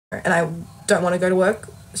and I don't want to go to work.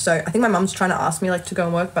 So I think my mum's trying to ask me like to go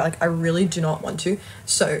and work, but like I really do not want to.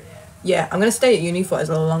 So yeah, I'm gonna stay at uni for as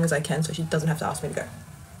long as I can so she doesn't have to ask me to go.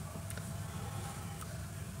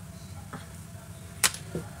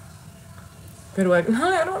 Go to work. No,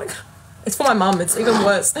 I don't want to go. It's for my mum. It's even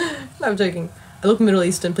worse. No, I'm joking. I look Middle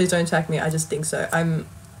Eastern. Please don't attack me. I just think so. I'm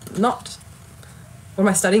not. What am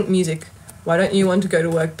I studying? Music. Why don't you want to go to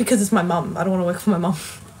work? Because it's my mum. I don't want to work for my mum.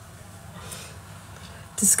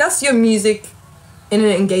 Discuss your music in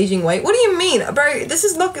an engaging way. What do you mean? Bro, this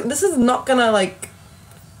is not gonna like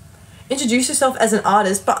introduce yourself as an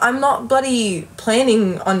artist, but I'm not bloody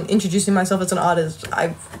planning on introducing myself as an artist.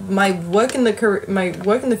 My work in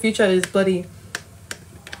the future is bloody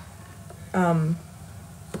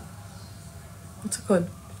what's it called?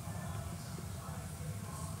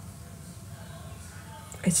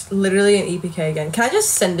 It's literally an EPK again. Can I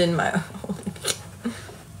just send in my whole EPK?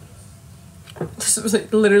 This was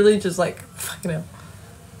like literally just like fucking hell.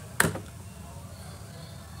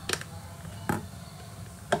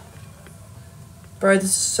 Bro, this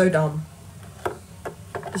is so dumb.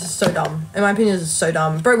 This is so dumb. In my opinion, this is so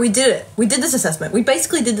dumb. Bro, we did it. We did this assessment. We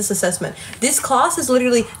basically did this assessment. This class is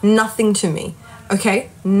literally nothing to me.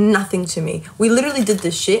 Okay? Nothing to me. We literally did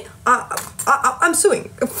this shit. I'm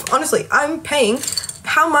suing. Honestly, I'm paying.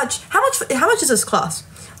 How much is this class?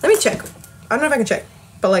 Let me check. I don't know if I can check,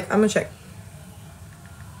 but like, I'm gonna check.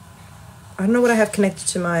 I don't know what I have connected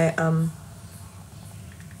to my,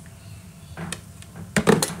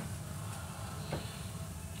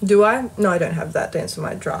 do I? No, I don't have that dance in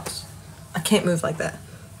my drafts. I can't move like that.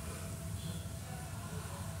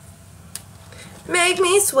 Make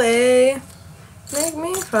me sway, make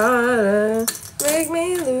me harder, make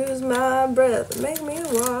me lose my breath, make me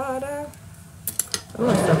water. I'm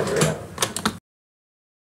gonna stop doing that.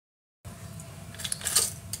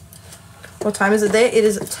 What time is it there? It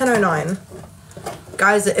is 10:09.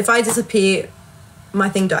 Guys, if I disappear, my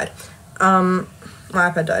thing died. My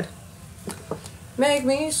iPad died. Make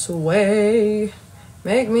me sway,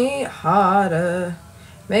 make me harder,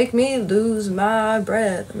 make me lose my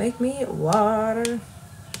breath, make me water.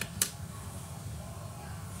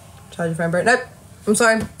 Charge your phone, bro. Nope, I'm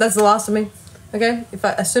sorry. That's the last of me. Okay,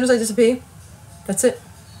 as soon as I disappear, that's it.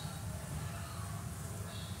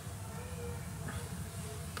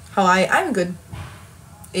 Hi, I'm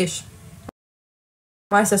good-ish.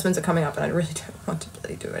 My assessments are coming up and I really don't want to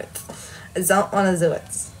bloody do it. I don't want to do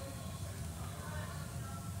it.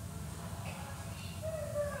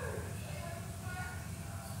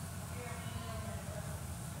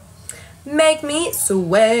 Make me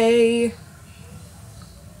sway.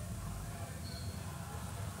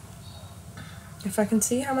 If I can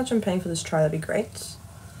see how much I'm paying for this try, that'd be great.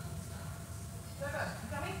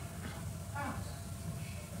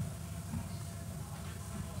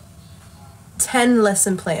 10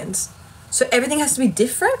 lesson plans. So everything has to be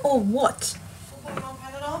different or what?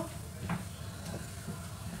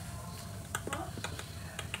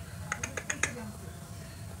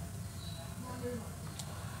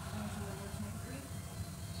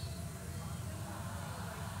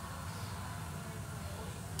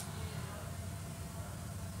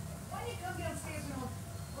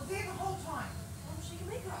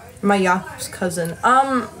 My Yakup's cousin.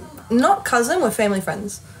 Not cousin, we're family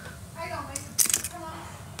friends.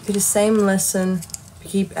 Do the same lesson,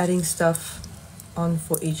 keep adding stuff on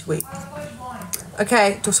for each week.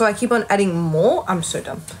 Okay, so I keep on adding more? I'm so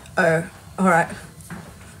dumb. Oh, alright.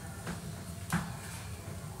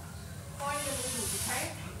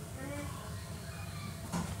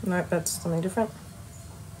 Nope, that's something different.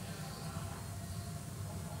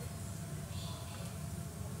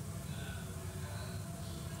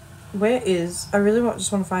 Where is... I really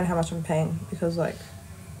just want to find how much I'm paying because, like...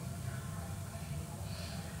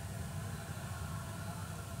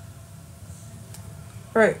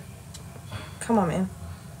 Bro, come on, man.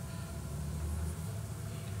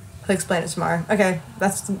 I'll explain it tomorrow. Okay,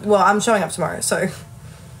 that's... Well, I'm showing up tomorrow, so...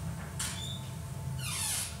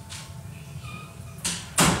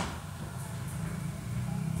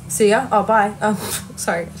 See ya. Oh, bye.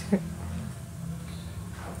 Sorry.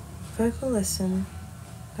 Vocal lesson.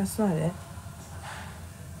 That's not it.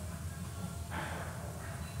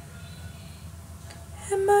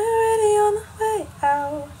 Am I already on the way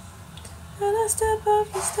out? When I step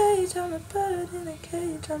off the stage, I'm a bird in a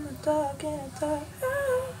cage, I'm a dog in a dark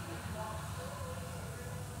house.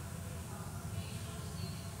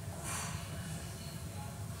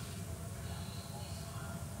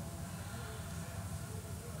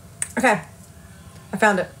 Okay, I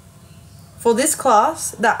found it. For this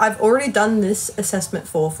class that I've already done this assessment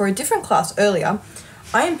for a different class earlier,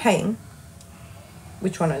 I am paying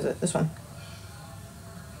Which one is it? This one.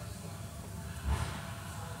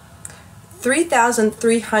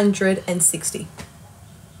 3,360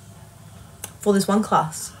 for this one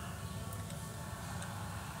class.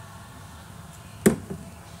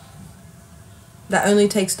 That only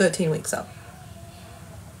takes 13 weeks up.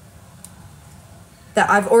 That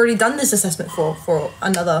I've already done this assessment for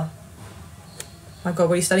another. My God,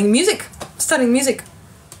 what are you studying? Music. Studying music.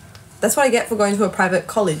 That's what I get for going to a private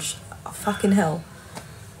college. Oh, fucking hell.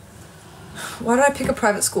 Why did I pick a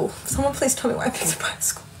private school? Someone please tell me why I picked a private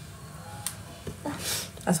school.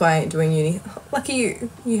 That's why I ain't doing uni. Lucky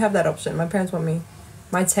you. You have that option. My parents want me.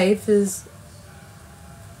 My TAFE is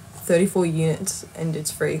 34 units and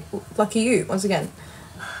it's free. Lucky you, once again.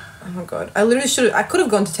 Oh my God. I literally I could have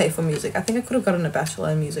gone to TAFE for music. I think I could have gotten a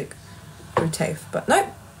bachelor in music through TAFE. But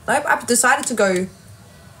nope. I've decided to go.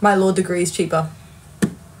 My law degree is cheaper.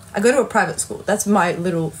 I go to a private school. That's my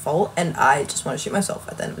little fault, and I just want to shoot myself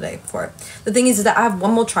at the end of the day for it. The thing is that I have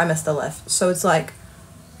one more trimester left, so it's like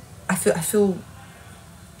I feel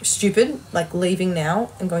stupid like leaving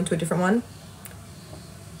now and going to a different one.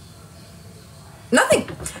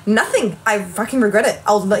 Nothing. I fucking regret it.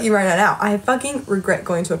 I'll let you know now. I fucking regret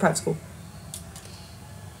going to a private school.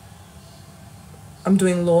 I'm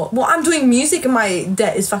doing law. Well, I'm doing music and my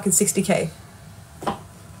debt is fucking 60K.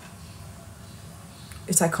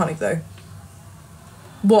 It's iconic though.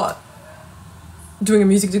 What? Doing a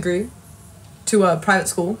music degree to a private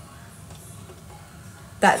school?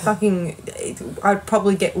 That fucking... I'd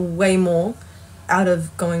probably get way more out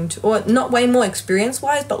of going to... Or not way more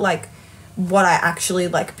experience-wise, but like what I actually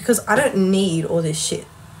like. Because I don't need all this shit.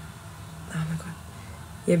 Oh my God.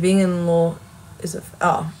 Yeah, being in law is a...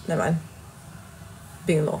 Oh, never mind.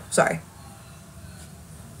 Being in law. Sorry.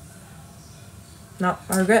 No,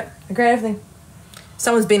 I regret everything.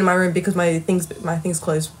 Someone's been in my room because my thing's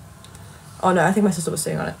closed. Oh no, I think my sister was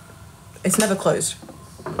sitting on it. It's never closed.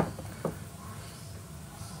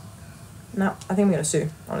 No, I think I'm gonna sue,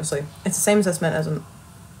 honestly. It's the same assessment as a...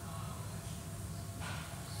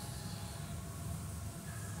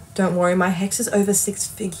 Don't worry, my hex is over 6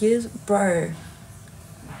 figures. Bro.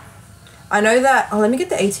 I know that... Oh, let me get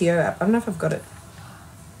the ATO app. I don't know if I've got it.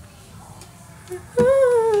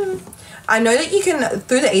 I know that you can,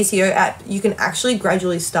 through the ATO app, you can actually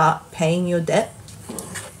gradually start paying your debt.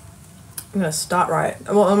 I'm going to start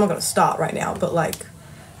well, I'm not going to start right now, but like,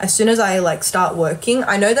 as soon as I like start working,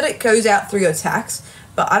 I know that it goes out through your tax,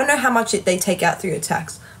 but I don't know how much they take out through your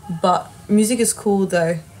tax. But music is cool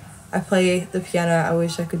though. I play the piano. I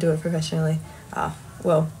wish I could do it professionally.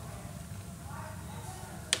 Well,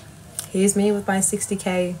 here's me with my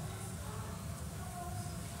 60K.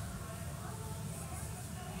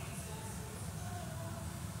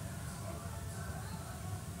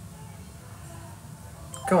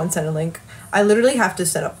 Go and send a link. I literally have to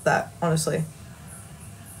set up that, honestly.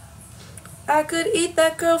 I could eat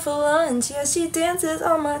that girl for lunch. Yeah, she dances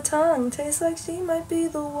on my tongue. Tastes like she might be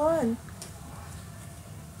the one.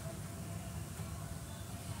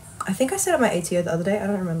 I think I set up my ATO the other day. I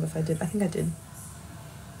don't remember if I did. I think I did.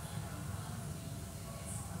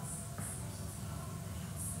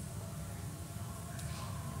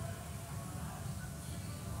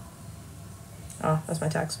 Oh, that's my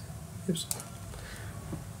tax. Oops.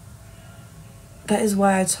 That is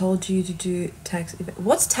why I told you to do tax evasion.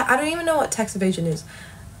 I don't even know what tax evasion is.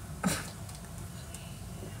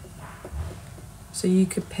 So you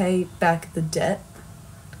could pay back the debt.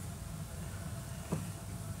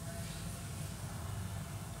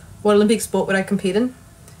 What Olympic sport would I compete in?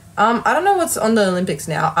 I don't know what's on the Olympics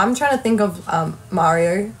now. I'm trying to think of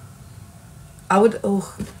Mario. I would...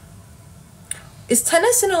 Oh. Is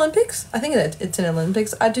tennis in Olympics? I think it's in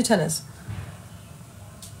Olympics. I'd do tennis.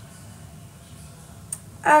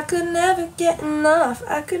 I could never get enough.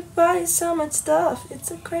 I could buy so much stuff.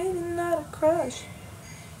 It's a craving, not a crush.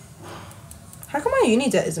 How come my uni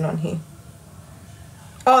debt isn't on here?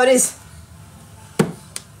 Oh, it is.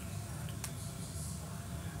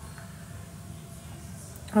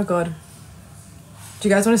 Oh God. Do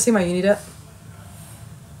you guys want to see my uni debt?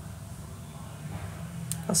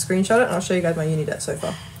 I'll screenshot it and I'll show you guys my uni debt so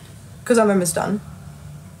far. Because I'm almost done.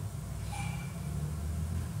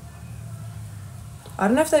 I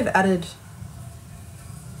don't know if they've added...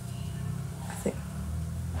 I think...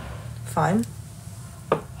 Fine.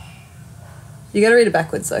 You gotta read it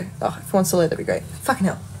backwards though. Oh, if it wants to load, that'd be great. Fucking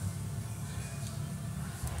hell.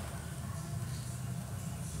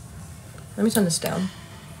 Let me turn this down.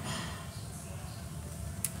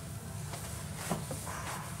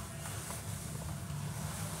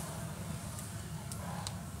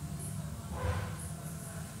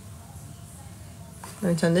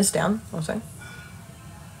 Let me turn this down also.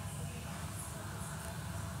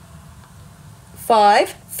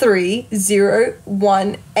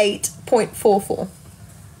 53018.44.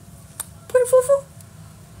 0.44?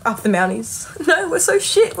 Up the Mounties. No, we're so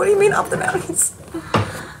shit. What do you mean up the Mounties?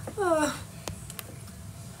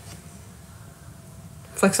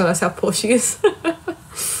 Flex on us how poor she is.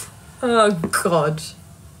 Oh, God.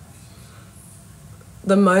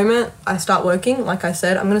 The moment I start working, like I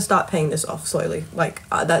said, I'm going to start paying this off slowly. Like,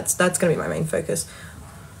 that's going to be my main focus.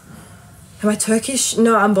 Am I Turkish?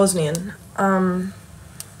 No, I'm Bosnian. Oh.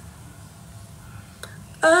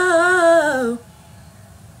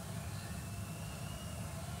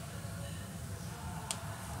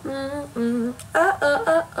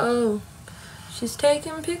 Oh. She's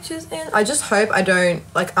taking pictures in. I just hope I don't,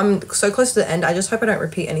 like, I'm so close to the end. I just hope I don't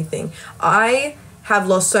repeat anything. I have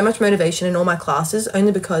lost so much motivation in all my classes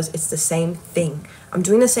only because it's the same thing. I'm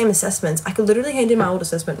doing the same assessments. I could literally hand in my old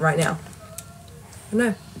assessment right now.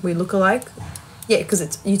 No, we look alike. Yeah,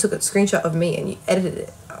 because you took a screenshot of me and you edited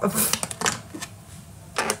it.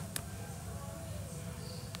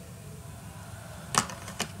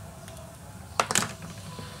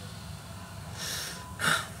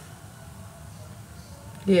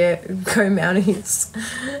 Yeah, go Mounties.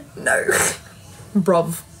 No.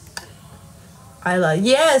 Brov. Isla.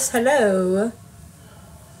 Yes, hello.